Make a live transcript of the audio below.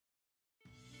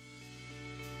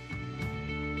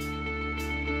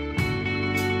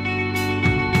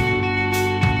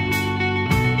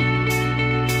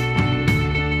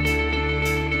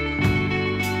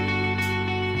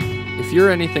If you're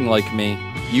anything like me,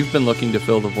 you've been looking to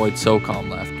fill the void SOCOM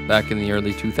left back in the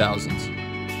early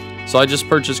 2000s. So I just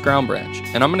purchased Ground Branch,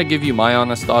 and I'm going to give you my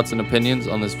honest thoughts and opinions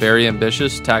on this very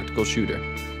ambitious tactical shooter.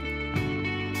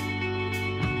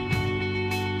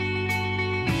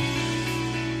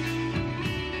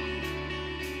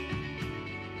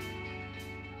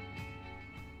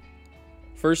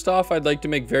 First off, I'd like to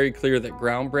make very clear that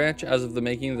Ground Branch, as of the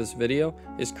making of this video,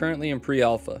 is currently in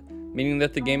pre-alpha, meaning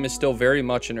that the game is still very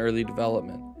much in early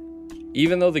development.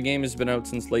 Even though the game has been out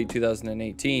since late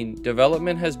 2018,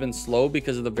 development has been slow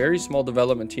because of the very small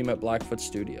development team at Blackfoot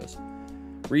Studios.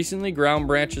 Recently, Ground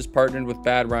Branch has partnered with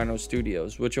Bad Rhino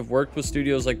Studios, which have worked with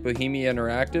studios like Bohemia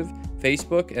Interactive,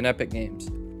 Facebook, and Epic Games.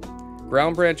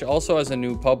 Ground Branch also has a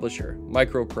new publisher,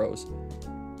 Microprose,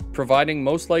 providing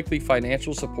most likely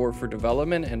financial support for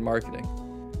development and marketing.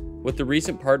 With the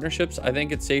recent partnerships, I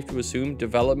think it's safe to assume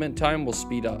development time will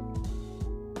speed up.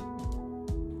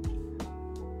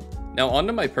 Now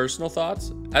onto my personal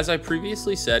thoughts. As I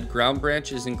previously said, Ground Branch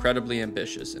is incredibly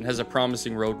ambitious and has a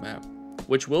promising roadmap,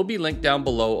 which will be linked down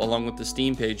below along with the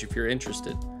Steam page if you're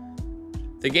interested.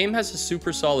 The game has a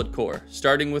super solid core,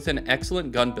 starting with an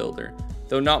excellent gun builder,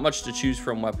 though not much to choose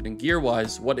from weapon and gear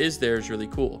wise, what is there is really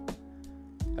cool.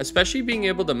 Especially being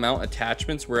able to mount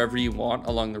attachments wherever you want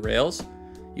along the rails.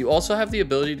 You also have the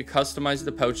ability to customize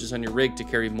the pouches on your rig to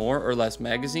carry more or less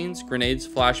magazines, grenades,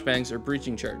 flashbangs, or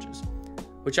breaching charges,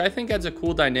 which I think adds a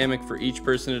cool dynamic for each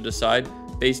person to decide,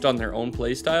 based on their own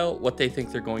playstyle, what they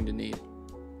think they're going to need.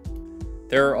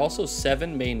 There are also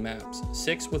 7 main maps,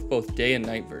 6 with both day and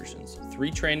night versions, 3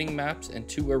 training maps, and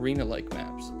 2 arena-like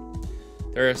maps.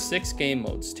 There are 6 game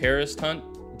modes: Terrorist Hunt,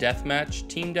 Deathmatch,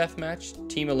 Team Deathmatch,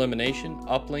 Team Elimination,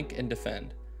 Uplink, and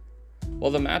Defend.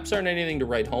 While the maps aren't anything to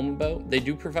write home about, they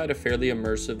do provide a fairly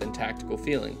immersive and tactical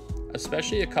feeling,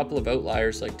 especially a couple of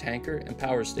outliers like Tanker and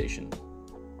Power Station.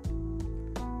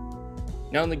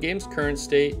 Now in the game's current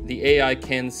state, the AI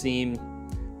can seem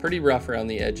pretty rough around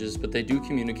the edges, but they do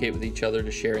communicate with each other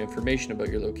to share information about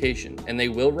your location, and they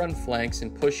will run flanks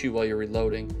and push you while you're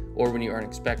reloading, or when you aren't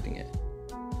expecting it.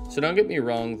 So don't get me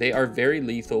wrong, they are very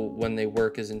lethal when they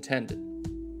work as intended.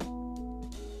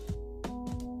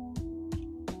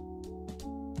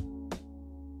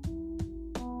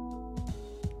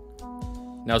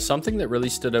 Now something that really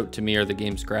stood out to me are the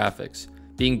game's graphics.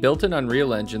 Being built in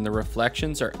Unreal Engine, the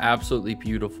reflections are absolutely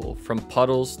beautiful, from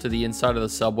puddles to the inside of the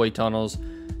subway tunnels.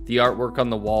 The artwork on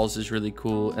the walls is really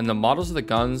cool, and the models of the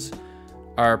guns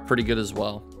are pretty good as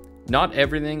well. Not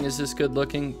everything is this good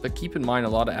looking, but keep in mind a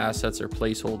lot of assets are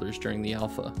placeholders during the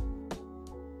alpha.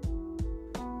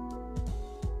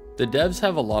 The devs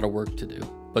have a lot of work to do,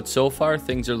 but so far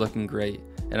things are looking great,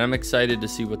 and I'm excited to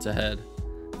see what's ahead.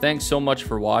 Thanks so much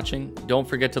for watching. Don't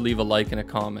forget to leave a like and a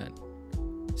comment.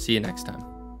 See you next time.